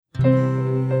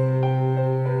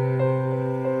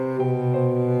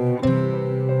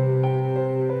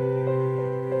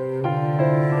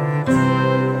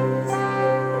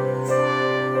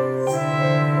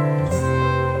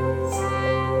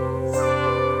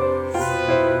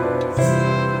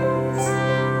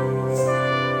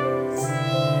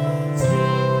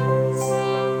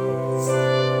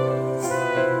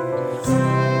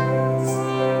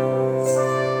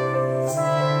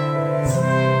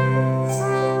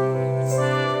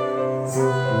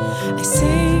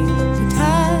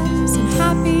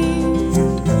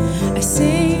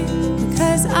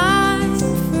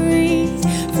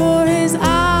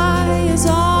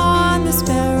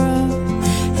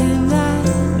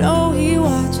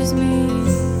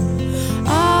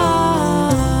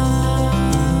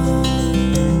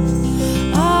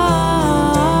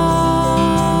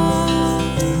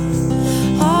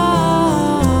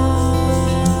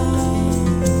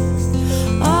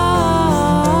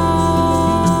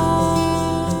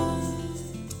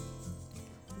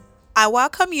I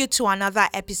welcome you to another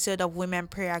episode of Women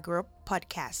Prayer Group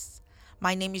podcast.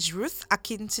 My name is Ruth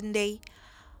Akintunde.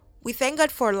 We thank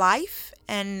God for life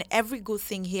and every good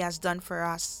thing He has done for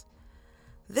us.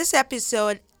 This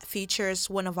episode features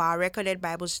one of our recorded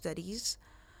Bible studies.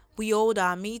 We hold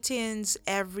our meetings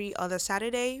every other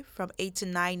Saturday from 8 to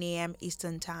 9 a.m.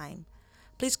 Eastern Time.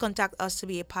 Please contact us to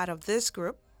be a part of this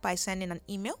group by sending an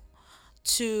email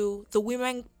to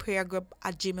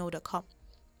thewomenprayergroup@gmail.com.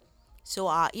 So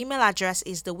our email address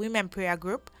is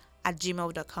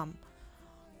thewomenprayergroup@gmail.com.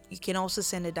 You can also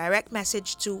send a direct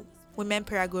message to Women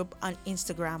Prayer Group on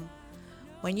Instagram.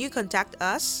 When you contact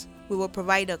us, we will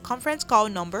provide a conference call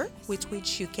number with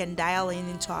which you can dial in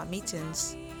into our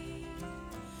meetings.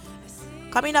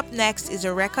 Coming up next is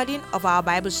a recording of our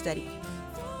Bible study.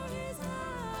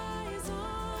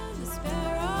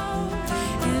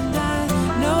 And I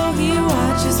know He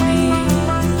watches me.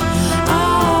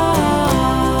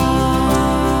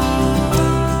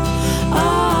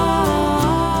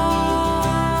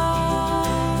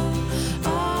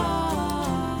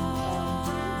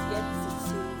 Get to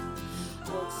see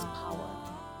God's power,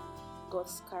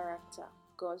 God's character,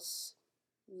 God's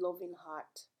loving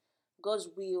heart, God's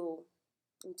will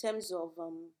in terms of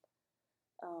um,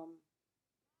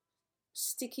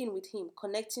 sticking with Him,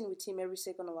 connecting with Him every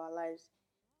second of our lives.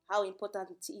 How important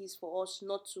it is for us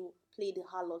not to play the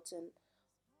harlot and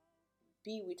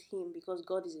be with Him, because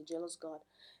God is a jealous God.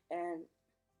 And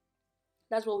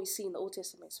that's what we see in the Old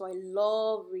Testament. So I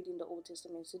love reading the Old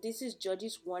Testament. So this is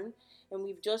Judges 1, and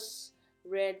we've just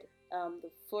read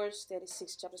the first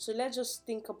 36 chapters. So let's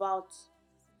think about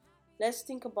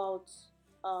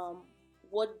um,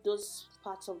 what those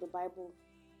parts of the Bible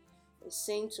is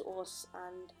saying to us,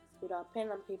 and with our pen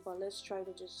and paper, let's try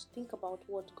to just think about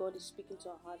what God is speaking to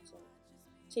our hearts, and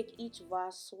take each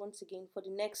verse once again for the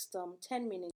next 10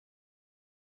 minutes.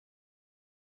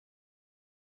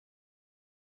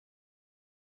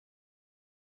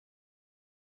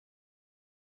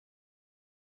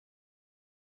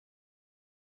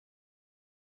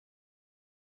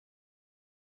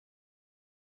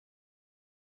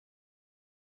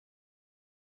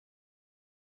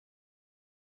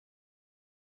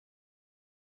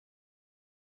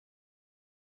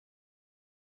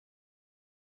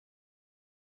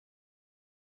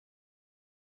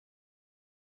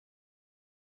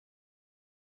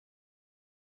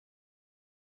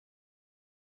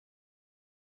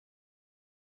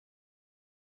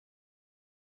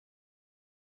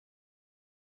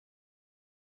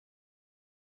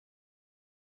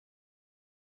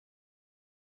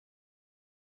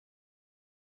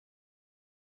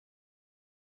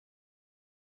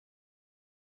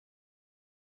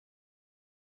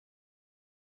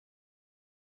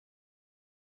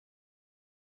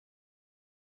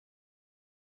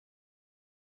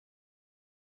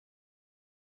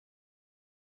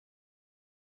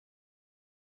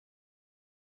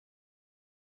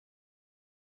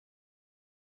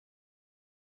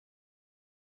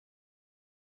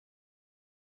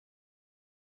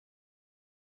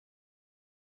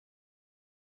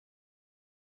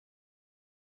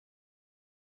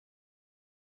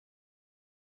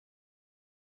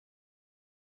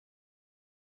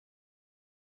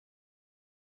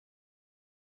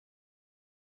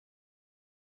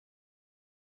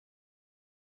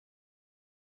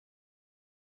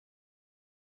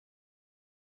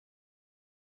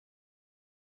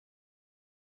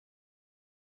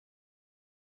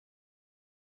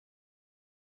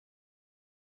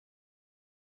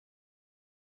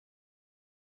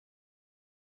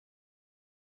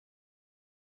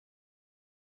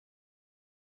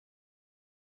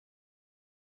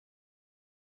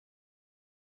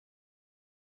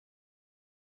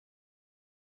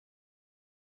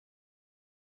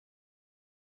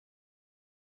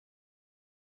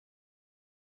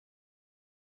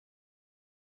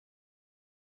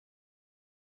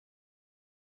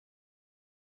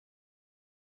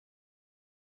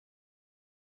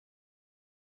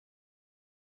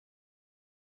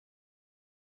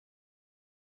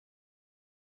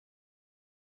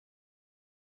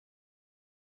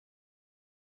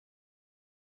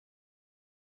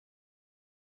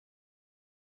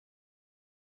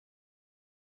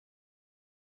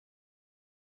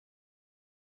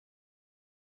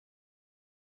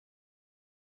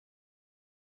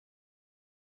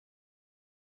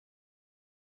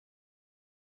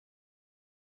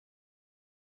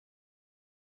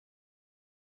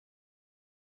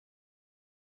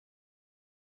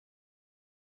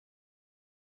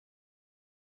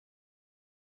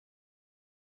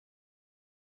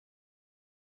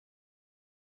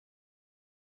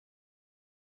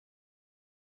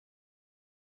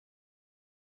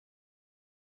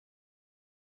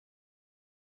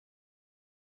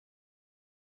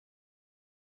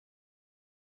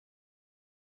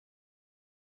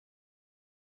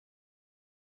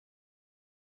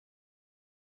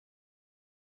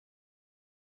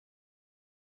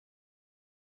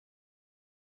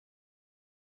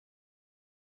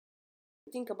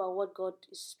 think about what God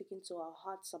is speaking to our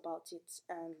hearts about it,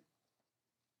 and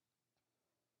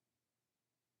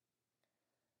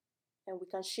we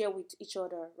can share with each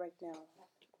other right now.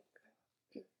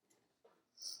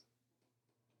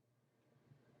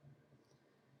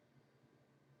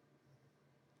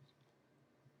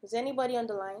 Is anybody on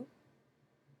the line?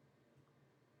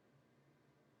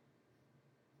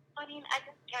 Morning, I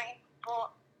just joined,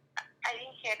 but I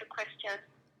didn't hear the question.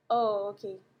 Oh,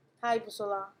 okay. Hi,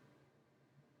 Busola.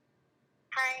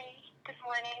 Hi, good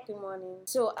morning. Good morning.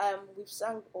 So we've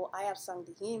sung, or I have sung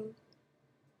the hymn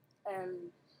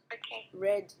and Okay.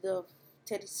 read the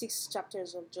 36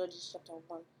 chapters of Judges chapter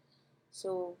 1.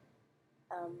 So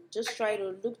just try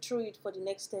to look through it for the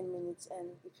next 10 minutes,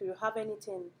 and if you have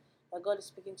anything that God is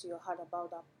speaking to your heart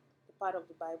about that the part of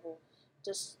the Bible,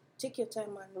 just take your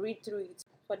time and read through it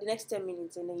for the next 10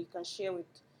 minutes, and then you can share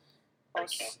with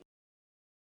us. Okay.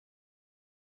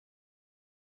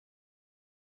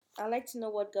 I'd like to know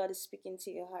what God is speaking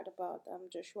to your heart about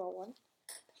Joshua 1.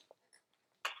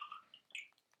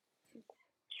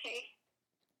 Okay.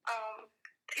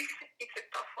 It's a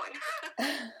tough one.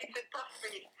 It's a tough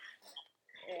read.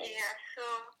 Yeah, so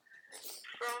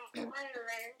from what I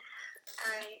learned,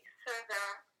 I saw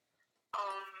that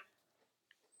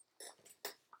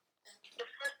the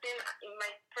first thing in my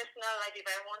personal life, if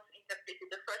I want to interpret it,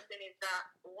 the first thing is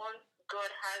that once God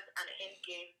has an end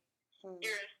game,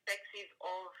 irrespective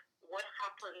of what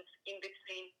happens in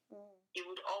between, it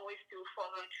would always still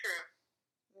follow through.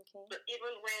 Okay. So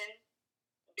even when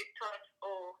they thought,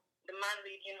 oh, the man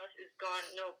leading us is gone,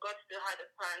 no, God still had a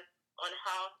plan on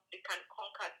how they can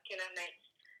conquer the Canaanites.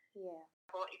 Yeah.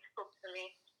 But it spoke to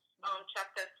me,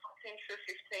 chapters 14 through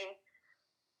 15,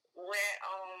 where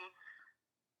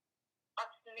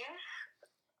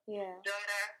Othniel's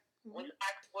daughter was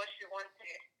asked what she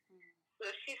wanted. So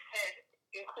she said,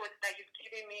 in quotes, that you've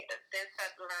given me a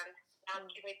desert land, now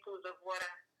give me pools of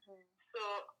water. So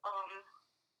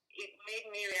it made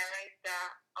me realize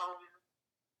that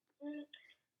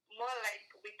more like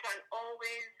we can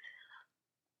always,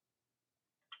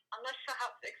 I'm not sure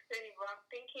how to explain it, but I'm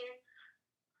thinking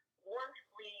once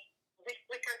we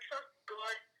can trust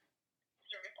God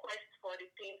to request for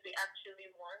the things we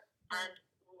actually want, and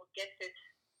we'll get it.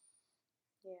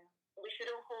 Yeah. We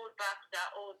shouldn't hold back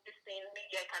that, oh, this thing,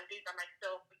 maybe I can do it by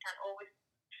myself. We can always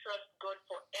trust God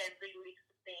for every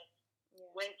little thing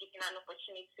when given an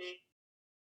opportunity.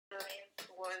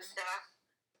 Was that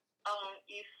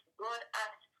if God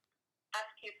asks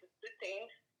you to do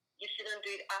things, you shouldn't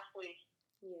do it halfway.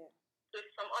 Yeah. So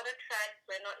some other tribes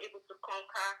were not able to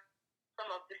conquer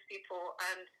some of these people,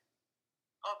 and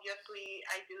obviously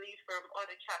I believe from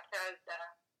other chapters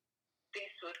that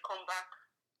things would come back.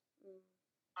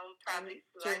 Probably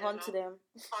to hunt them.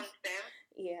 Hunt them.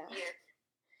 Yeah. Yes.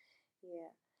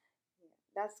 Yeah.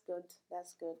 That's good.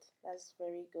 That's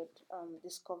very good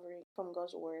discovery from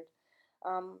God's word.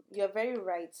 You're very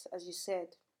right, as you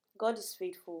said. God is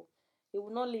faithful. He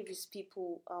will not leave his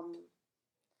people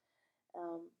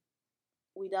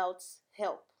without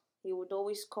help. He would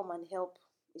always come and help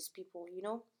his people,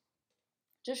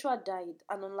 Joshua died,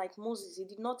 and unlike Moses, he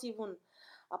did not even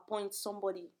appoint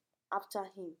somebody after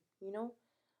him,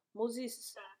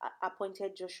 Moses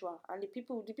appointed Joshua, and the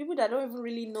people that don't even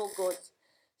really know God,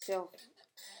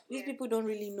 these people don't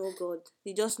really know God.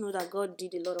 They just know that God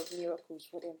did a lot of miracles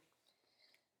for them.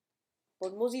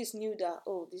 But Moses knew that,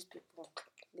 oh, these people,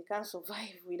 they can't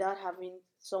survive without having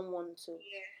someone to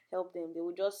help them. They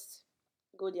will just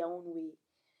go their own way.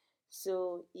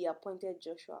 So he appointed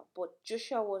Joshua. But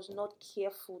Joshua was not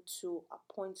careful to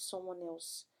appoint someone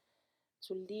else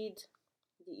to lead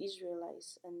the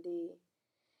Israelites. And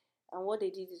what they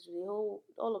did is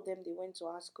all of them, they went to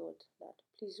ask God that,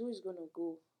 please, who is going to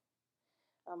go?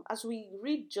 As we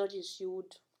read Judges, you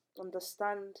would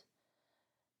understand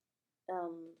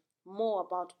more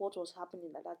about what was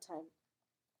happening at that time.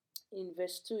 In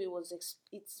verse 2,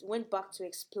 it went back to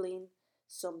explain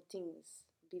some things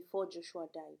before Joshua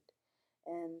died.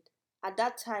 And at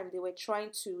that time, they were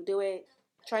trying to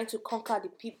conquer the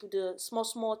people, the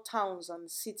small towns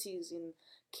and cities in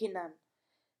Canaan.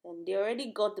 And they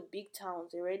already got the big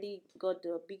towns, they already got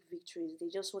the big victories. They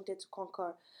just wanted to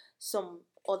conquer some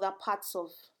other parts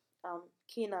of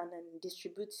Canaan and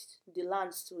distribute the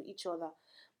lands to each other.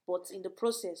 But in the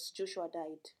process, Joshua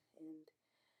died,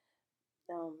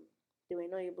 and they were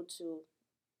not able to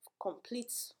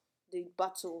complete the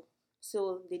battle.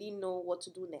 So they didn't know what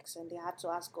to do next, and they had to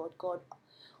ask God,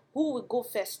 who will go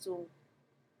first to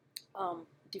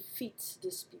defeat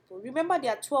these people? Remember,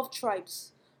 there are 12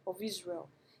 tribes of Israel,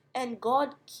 and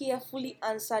God carefully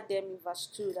answered them in verse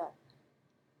 2 that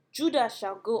Judah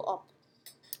shall go up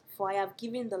for I have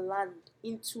given the land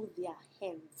into their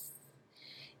hands.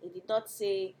 It did not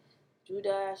say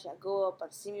Judah shall go up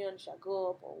and Simeon shall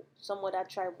go up, or some other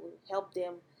tribe will help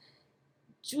them.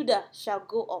 Judah shall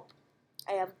go up.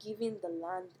 I have given the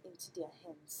land into their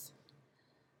hands.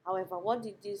 However, what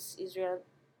did these Israel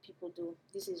people do?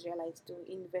 These Israelites do?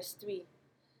 In verse 3,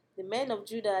 the men of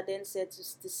Judah then said to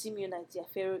the Simeonites, their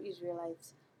Pharaoh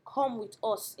Israelites, come with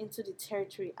us into the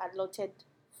territory allotted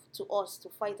to us to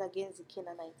fight against the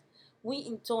Canaanites. We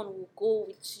in turn will go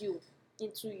with you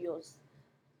into yours.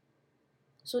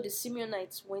 So the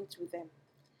Simeonites went with them.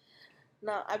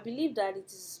 Now, I believe that it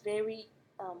is very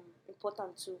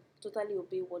important to totally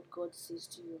obey what God says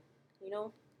to you. You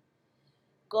know,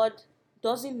 God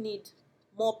doesn't need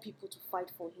more people to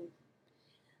fight for him.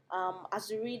 As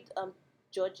we read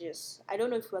Judges, I don't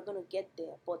know if we're going to get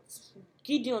there, but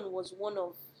Gideon was one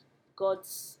of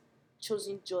God's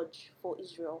chosen judge for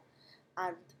Israel,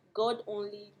 and God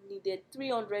only needed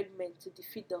 300 men to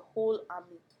defeat the whole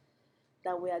army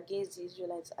that were against the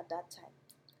Israelites at that time.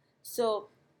 So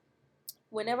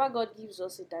whenever God gives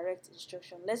us a direct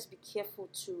instruction, let's be careful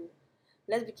to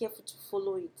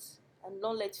follow it, and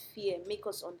don't let fear make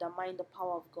us undermine the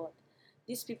power of God.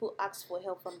 These people asked for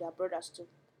help from their brothers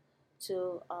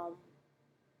to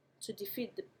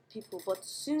defeat the people, but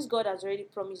since God has already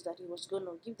promised that he was going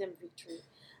to give them victory,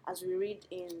 as we read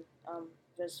in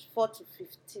verses 4 to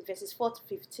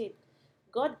 15,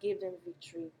 God gave them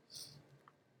victory.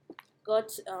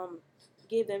 God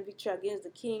gave them victory against the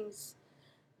kings.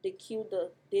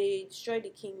 They destroyed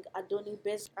the king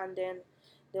Adoni-Bez, and then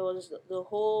there was the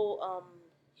whole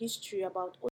history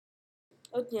about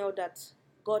Othniel that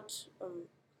got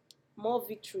more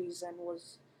victories and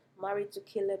was married to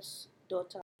Caleb's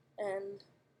daughter. And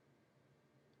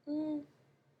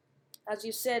as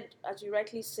you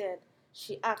rightly said,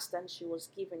 she asked and she was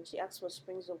given. She asked for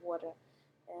springs of water,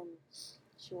 and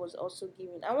she was also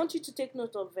given. I want you to take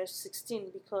note of verse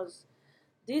 16, because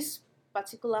this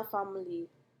particular family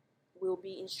will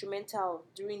be instrumental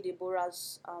during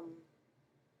Deborah's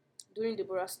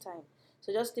time.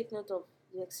 So just take note of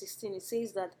verse 16. It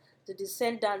says that the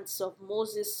descendants of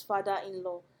Moses'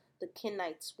 father-in-law, the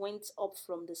Kenites, went up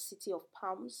from the city of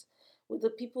Palms with the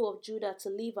people of Judah to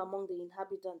live among the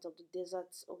inhabitants of the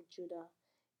deserts of Judah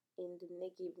in the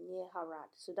Negev near Harad.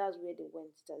 So that's where they went.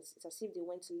 It's as if they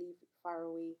went to live far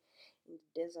away in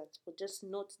the desert. But just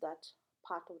note that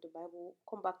part of the Bible.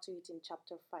 Come back to it in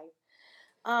chapter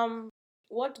 5.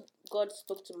 What God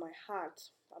spoke to my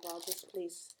heart about this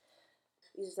place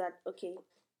is that, okay,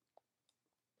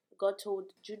 God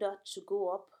told Judah to go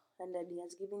up, and then he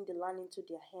has given the land into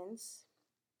their hands.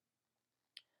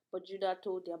 But Judah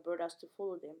told their brothers to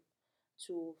follow them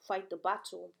to fight the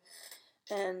battle.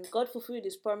 And God fulfilled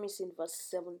his promise in verse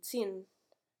 17.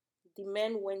 The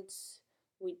men went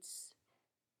with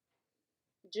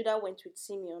Judah went with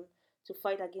Simeon to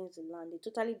fight against the land. They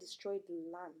totally destroyed the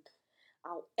land.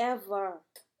 However,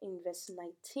 in verse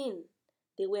 19,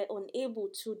 they were unable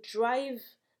to drive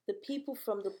the people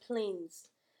from the plains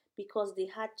because they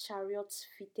had chariots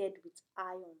fitted with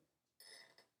iron.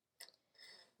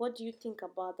 What do you think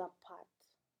about that part?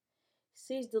 It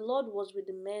says the Lord was with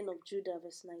the men of Judah,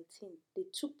 verse 19. They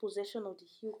took possession of the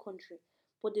hill country,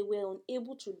 but they were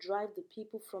unable to drive the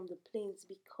people from the plains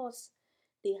because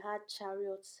they had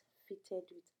chariots fitted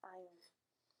with iron.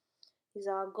 Is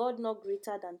our God not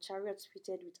greater than chariots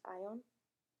fitted with iron?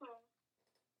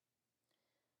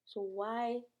 So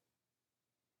why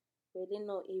were they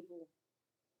not able?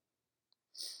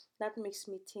 That makes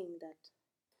me think that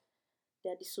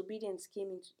their disobedience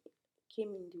came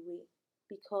in the way,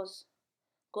 because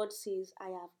God says, I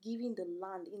have given the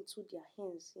land into their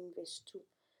hands in verse 2.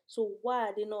 So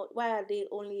why are they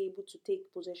only able to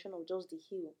take possession of just the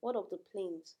hill? What of the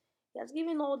plains? He has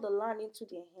given all the land into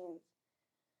their hands.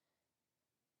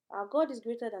 Our God is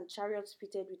greater than chariots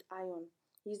fitted with iron.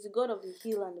 He is the God of the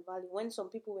hill and the valley. When some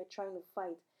people were trying to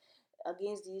fight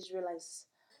against the Israelites,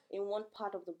 in one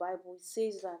part of the Bible, it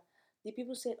says that the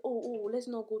people said, oh, let's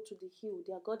not go to the hill.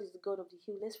 Their God is the God of the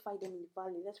hill. Let's fight them in the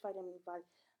valley. Let's fight them in the valley.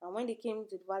 And when they came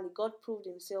to the valley, God proved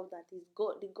himself that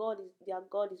their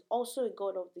God is also a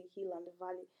God of the hill and the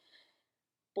valley.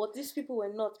 But these people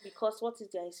were not, because what is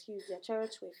their excuse? Their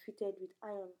chariots were fitted with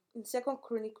iron. In 2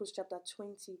 Chronicles chapter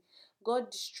 20, God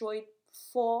destroyed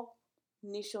 4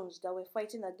 nations that were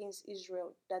fighting against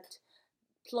Israel, that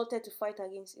plotted to fight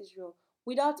against Israel,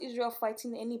 without Israel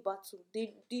fighting any battle.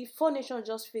 The 4 nations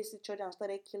just faced each other and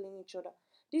started killing each other.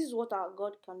 This is what our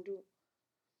God can do.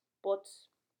 But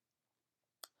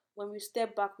when we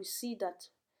step back, we see that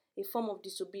a form of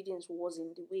disobedience was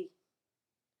in the way,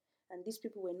 and these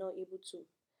people were not able to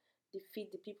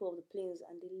defeat the people of the plains,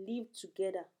 and they lived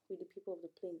together with the people of the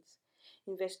plains.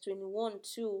 In verse 21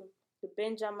 too, the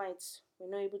Benjamites were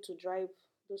not able to drive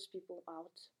those people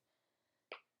out.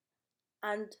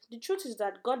 And the truth is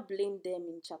that God blamed them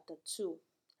in chapter 2,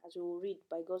 as we will read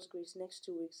by God's grace next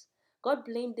 2 weeks. God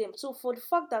blamed them. So for the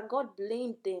fact that God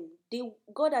blamed them,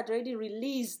 God had already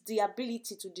released the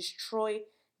ability to destroy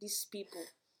these people.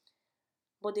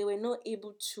 But they were not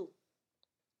able to,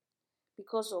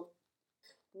 because of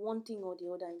one thing or the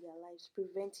other in their lives,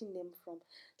 preventing them from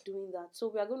doing that. So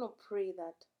we are going to pray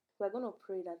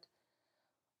that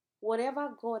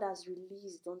whatever God has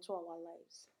released onto our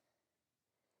lives,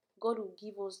 God will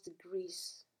give us the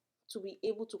grace to be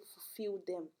able to fulfill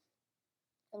them.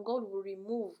 And God will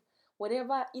remove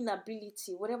whatever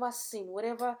inability, whatever sin,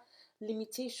 whatever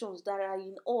limitations that are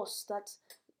in us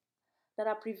that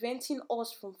are preventing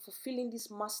us from fulfilling this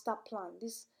master plan,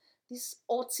 this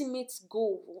ultimate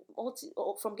goal,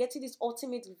 from getting this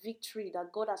ultimate victory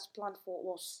that God has planned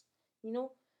for us.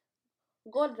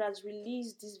 God has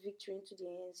released this victory into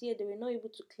their hands. Here, they were not able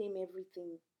to claim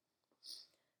everything.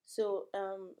 So,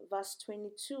 verse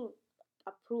 22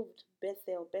 approved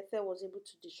Bethel. Bethel was able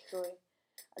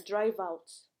to drive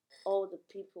out all the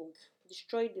people,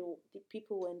 destroy the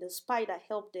people. And the spy that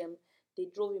helped them, they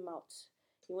drove him out.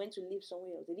 He went to live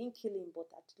somewhere else. They didn't kill him, but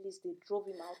at least they drove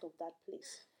him out of that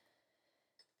place.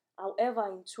 However,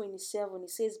 in 27, it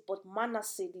says, but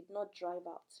Manasseh did not drive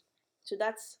out. So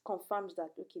that confirms that,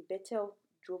 okay, Bethel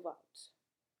drove out.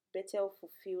 Bethel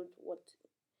fulfilled what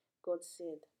God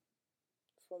said.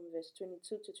 From verse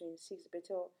 22 to 26,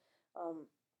 Bethel, I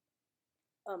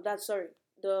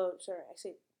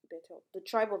said Bethel. The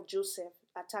tribe of Joseph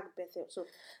attacked Bethel. So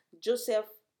Joseph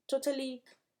totally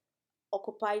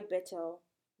occupied Bethel,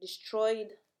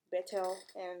 destroyed Bethel,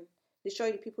 and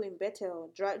destroyed the people in Bethel,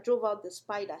 drove out the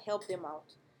spy that helped them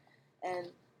out,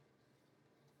 and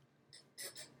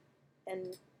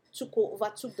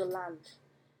overtook the land.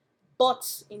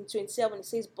 But in 27 it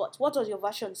says, but what does your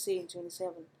version say in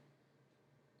 27?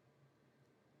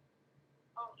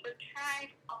 The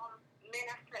tribe of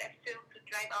Manasseh failed to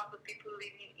drive out the people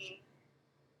living in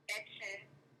Etchen,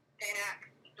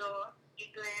 Tenak, Dor,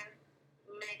 Iglan,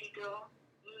 Megiddo,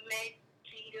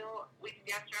 with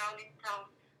their surrounding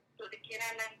towns. So the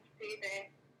Canaanites stay there.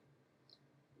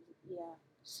 Yeah.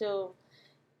 So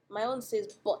my own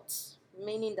says but,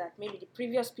 meaning that maybe the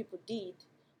previous people did,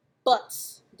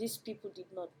 but these people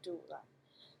did not do that.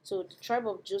 So the tribe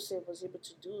of Joseph was able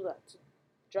to do that, to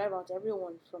drive out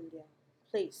everyone from their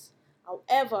place.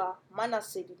 However,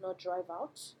 Manasseh did not drive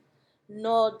out,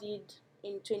 nor did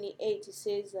in 28 it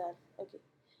says that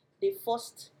they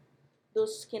forced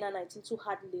those Canaanites into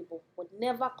hard labor, but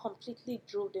never completely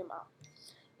drove them out.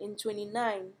 In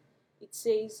 29 it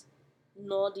says,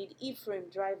 nor did Ephraim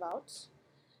drive out.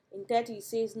 In 30 it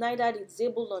says, neither did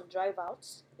Zebulun drive out.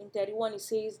 In 31 it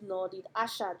says, nor did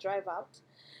Asher drive out.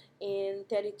 In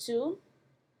 32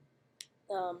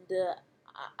 the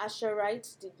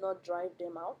Asherites did not drive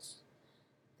them out.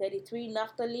 33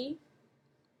 Naphtali,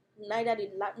 neither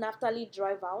did Naphtali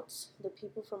drive out the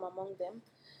people from among them.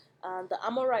 And the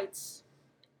Amorites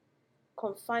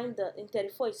in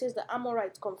 34 it says, the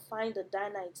Amorites confined the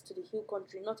Danites to the hill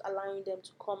country, not allowing them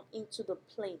to come into the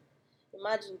plain.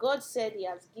 Imagine, God said he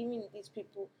has given these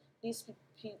people this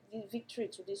victory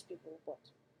to these people, but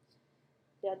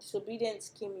their disobedience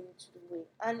came into the way.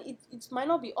 And it might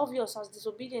not be obvious as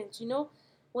disobedience,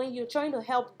 when you're trying to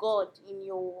help God in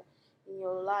your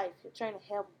life, you're trying to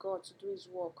help God to do his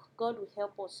work. God will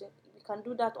help us. We can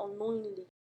do that unknowingly.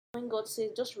 When God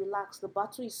says, just relax, the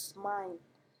battle is mine,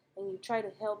 and you try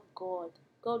to help God,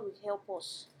 God will help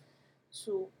us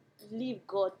to leave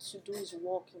God to do his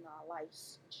work in our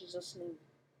lives. In Jesus' name.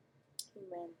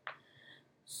 Amen.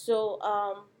 So,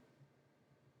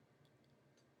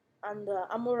 and the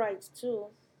Amorites too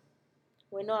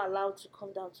were not allowed to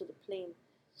come down to the plain.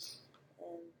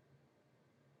 And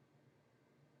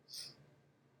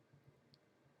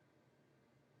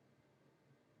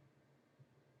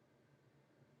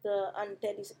and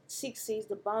 36 says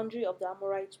the boundary of the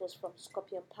Amorites was from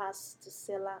Scorpion Pass to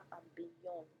Selah and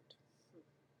beyond.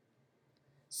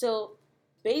 So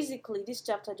basically, this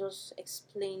chapter just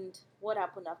explained what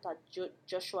happened after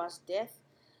Joshua's death,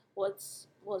 what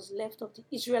was left of the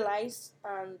Israelites,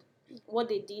 and what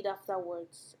they did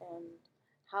afterwards, and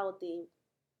how they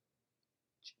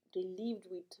lived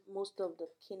with most of the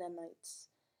Canaanites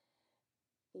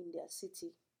in their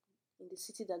city, in the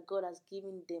city that God has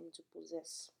given them to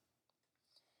possess.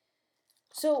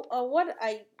 So what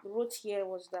I wrote here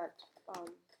was that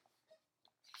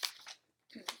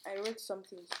I wrote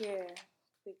something here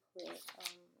quickly.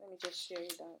 Let me just share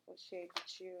it out. I'll share it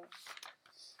with you.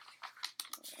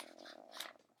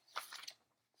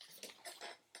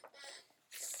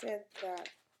 Said that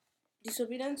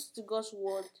disobedience to God's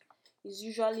word is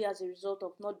usually as a result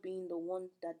of not being the one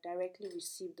that directly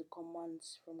received the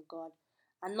commands from God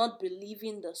and not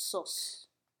believing the source.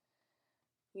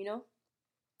 You know,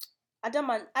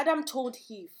 Adam told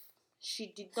Eve she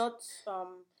did not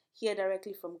hear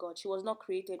directly from God. She was not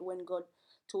created when God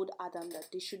told Adam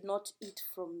that they should not eat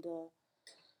from the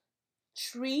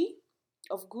tree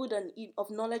of good and of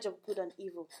knowledge of good and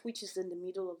evil, which is in the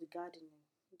middle of the garden.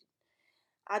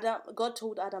 God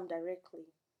told Adam directly.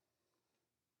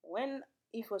 When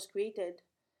Eve was created,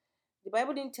 the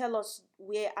Bible didn't tell us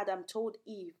where Adam told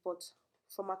Eve, but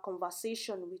from a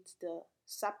conversation with the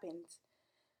serpent,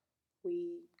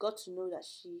 we got to know that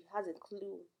she has a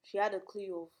clue. She had a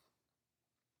clue of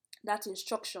that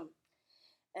instruction.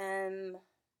 And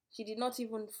she did not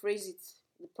even phrase it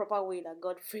the proper way that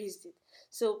God phrased it.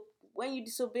 So when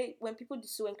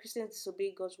Christians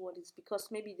disobey God's word, it's because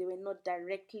maybe they were not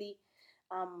directly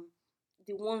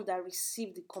the ones that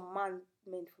received the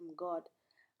commandment from God,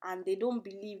 and they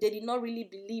did not really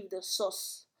believe the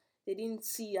source. They didn't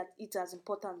see it as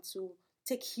important to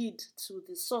take heed to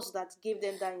the source that gave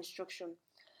them that instruction.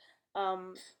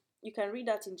 You can read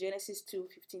that in Genesis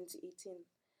 2:15-18.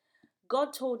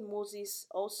 God told Moses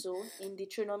also in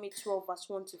Deuteronomy 12 verse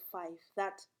 1 to 5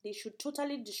 that they should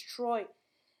totally destroy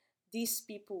these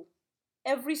people,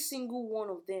 every single one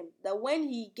of them, that when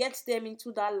he gets them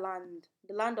into that land,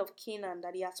 the land of Canaan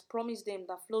that he has promised them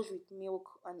that flows with milk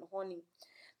and honey,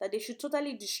 that they should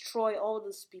totally destroy all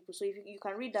those people. So if you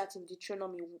can read that in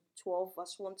Deuteronomy 12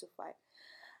 verse 1 to 5.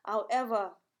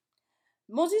 However,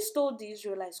 Moses told the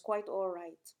Israelites quite all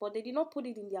right, but they did not put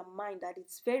it in their mind that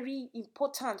it's very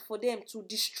important for them to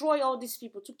destroy all these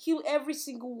people, to kill every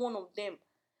single one of them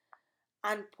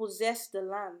and possess the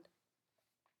land.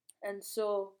 And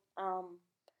so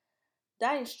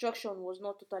that instruction was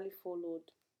not totally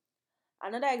followed.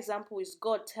 Another example is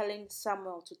God telling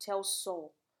Samuel to tell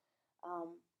Saul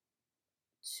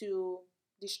to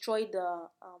destroy the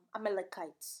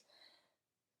Amalekites.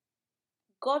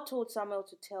 God told Samuel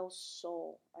to tell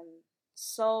Saul, and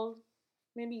Saul,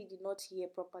 maybe he did not hear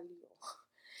properly, or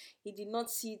he did not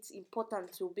see it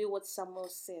important to obey what Samuel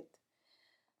said.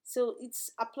 So it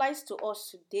applies to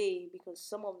us today because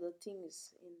some of the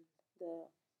things in the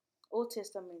Old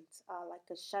Testament are like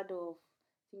a shadow of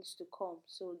things to come.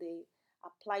 So they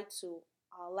apply to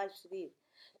our lives today.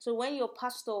 So when your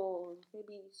pastor, or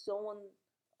maybe someone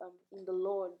in the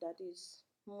Lord that is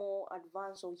more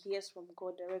advanced or hears from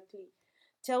God directly,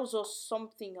 tells us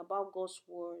something about God's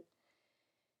word,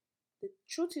 the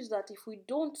truth is that if we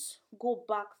don't go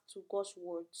back to God's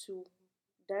word to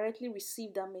directly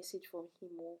receive that message from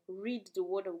him, or read the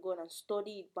word of God and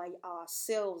study it by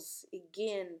ourselves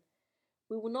again,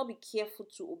 we will not be careful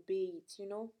to obey it.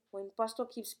 When pastor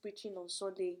keeps preaching on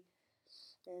Sunday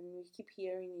and we keep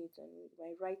hearing it and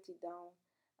we write it down,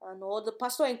 and or the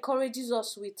pastor encourages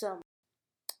us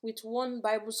with one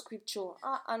Bible scripture,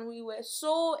 and we were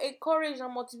so encouraged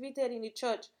and motivated in the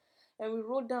church, and we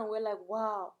wrote down, we're like,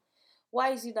 wow,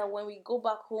 why is it that when we go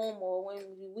back home or when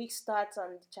the week starts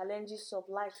and the challenges of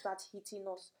life start hitting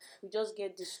us, we just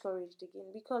get discouraged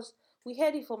again? Because we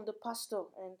heard it from the pastor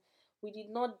and we did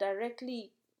not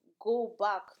directly go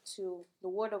back to the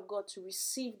word of God to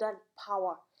receive that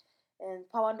power, and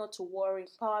power not to worry,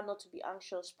 power not to be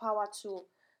anxious, power to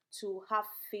have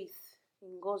faith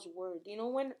in God's word.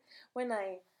 When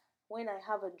I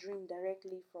have a dream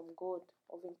directly from God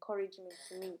of encouragement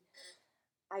to me,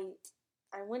 I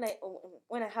and when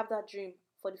I have that dream,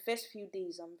 for the first few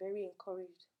days I'm very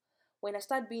encouraged. When I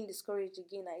start being discouraged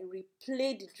again, I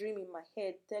replay the dream in my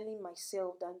head, telling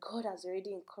myself that God has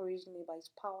already encouraged me by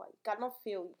his power. He cannot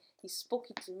fail. He spoke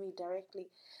it to me directly.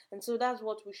 And so that's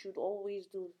what we should always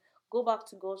do. Go back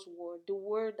to God's word, the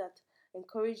word that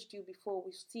encouraged you before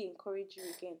will still encourage you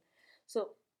again. So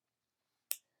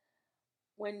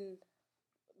when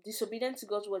disobedience to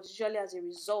God's word is usually as a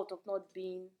result of not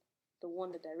being the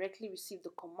one that directly received the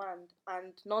command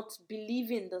and not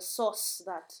believing the source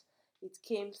that it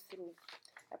came through.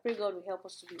 I pray God will help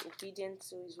us to be obedient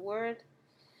to his word,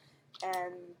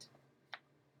 and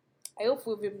I hope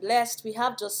we've been blessed. We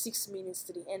have just 6 minutes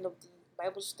to the end of the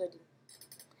Bible study.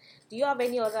 Do you have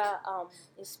any other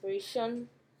inspiration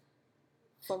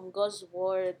from God's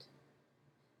word,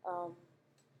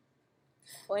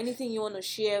 or anything you want to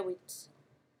share with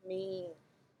me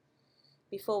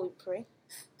before we pray?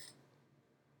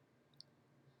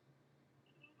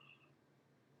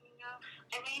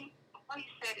 I mean, what you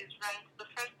said is right. The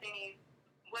first thing is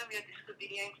when we are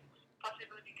disobedient,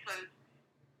 possibly because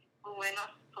we were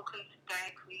not spoken to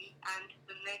directly, and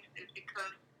the next is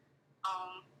because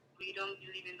we don't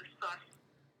believe in the source.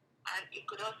 And it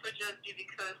could also just be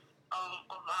because of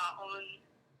our own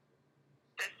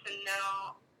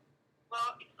personnel.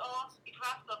 Well, it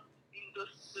wraps up in those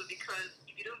two, because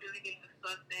if you don't believe in the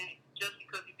source, then it's just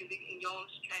because you believe in your own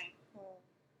strength.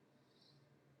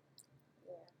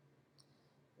 Yeah.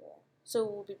 So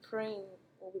we'll be praying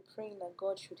that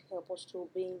God should help us to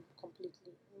obey Him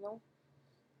completely.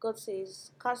 God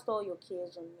says, "Cast all your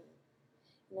cares on me."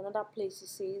 In another place, He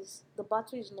says, "The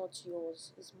battle is not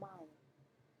yours, it's mine."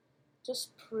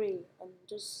 Just pray and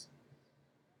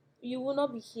you will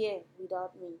not be here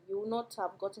without me. You will not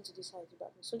have gotten to this height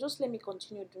without me. So just let me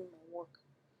continue doing my work.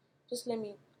 Just let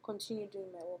me continue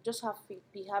doing my work. Just have faith.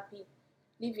 Be happy.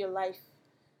 Live your life.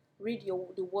 Read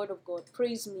the word of God.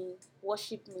 Praise me.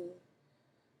 Worship me.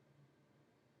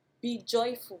 Be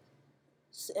joyful.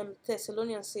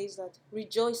 Thessalonians says that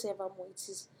rejoice evermore.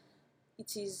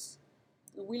 It is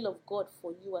the will of God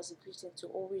for you as a Christian to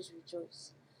always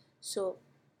rejoice. So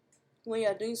when you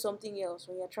are doing something else,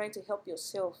 when you are trying to help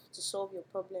yourself to solve your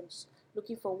problems,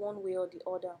 looking for one way or the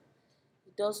other,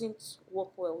 it doesn't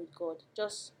work well with God.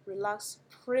 Just relax,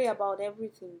 pray about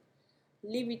everything,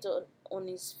 leave it on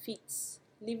His feet,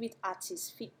 leave it at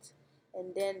His feet,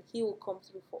 and then He will come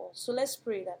through for us. So let's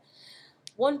pray that.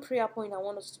 One prayer point I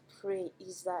want us to pray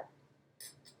is that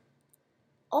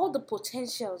all the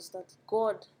potentials that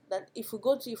God, that if we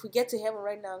get to heaven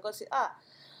right now and God say,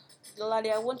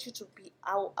 Lolade, I want you to be,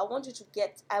 I want you to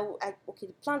get, okay,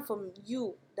 the plan from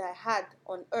you that I had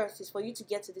on earth is for you to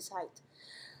get to this height.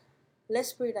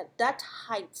 Let's pray that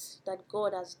height that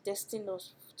God has destined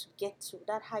us to get to,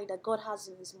 that height that God has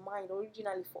in His mind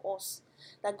originally for us,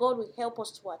 that God will help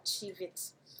us to achieve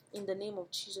it in the name of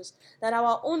Jesus. That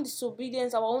our own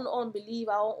disobedience, our own unbelief,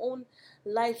 our own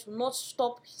lives will not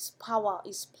stop His power,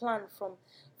 His plan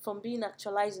from being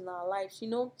actualized in our lives.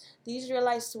 The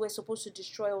Israelites were supposed to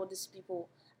destroy all these people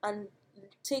and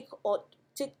take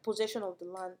possession of the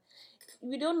land.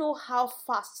 We don't know how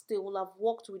fast they will have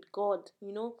walked with God,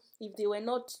 if they were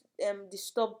not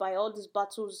disturbed by all these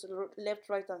battles left,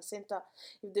 right, and center.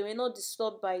 If they were not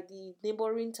disturbed by the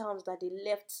neighboring towns that they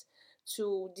left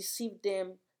to deceive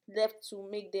them, left to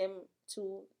make them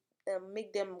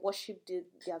worship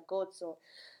their gods, or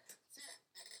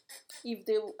if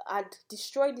they had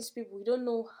destroyed these people, we don't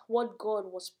know what God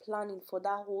was planning for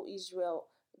that whole Israel,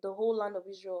 the whole land of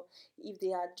Israel, if they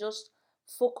had just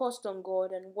focused on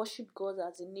God and worshipped God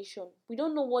as a nation. We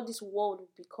don't know what this world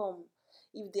would become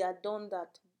if they had done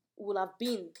that, would have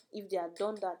been if they had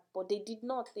done that, but they did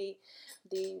not. They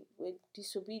were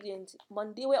disobedient,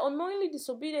 but they were unknowingly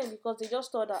disobedient because they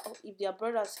just thought that if their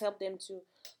brothers helped them to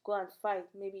go and fight,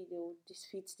 maybe they would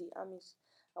defeat the armies.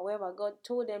 However, God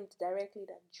told them directly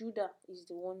that Judah is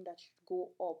the one that should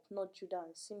go up, not Judah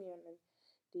and Simeon, and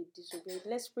they disobeyed.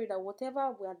 Let's pray that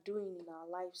whatever we are doing in our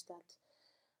lives that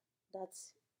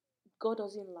God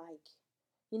doesn't like,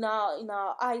 in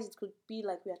our eyes, it could be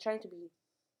like we are trying to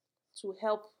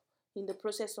help in the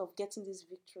process of getting this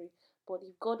victory. But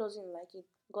if God doesn't like it,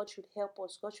 God should help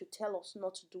us. God should tell us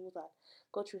not to do that.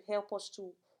 God should help us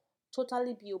to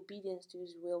totally be obedient to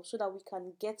His will so that we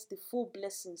can get the full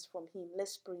blessings from Him.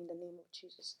 Let's pray in the name of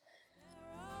Jesus.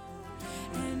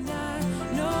 And I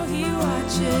know He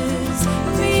watches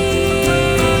me.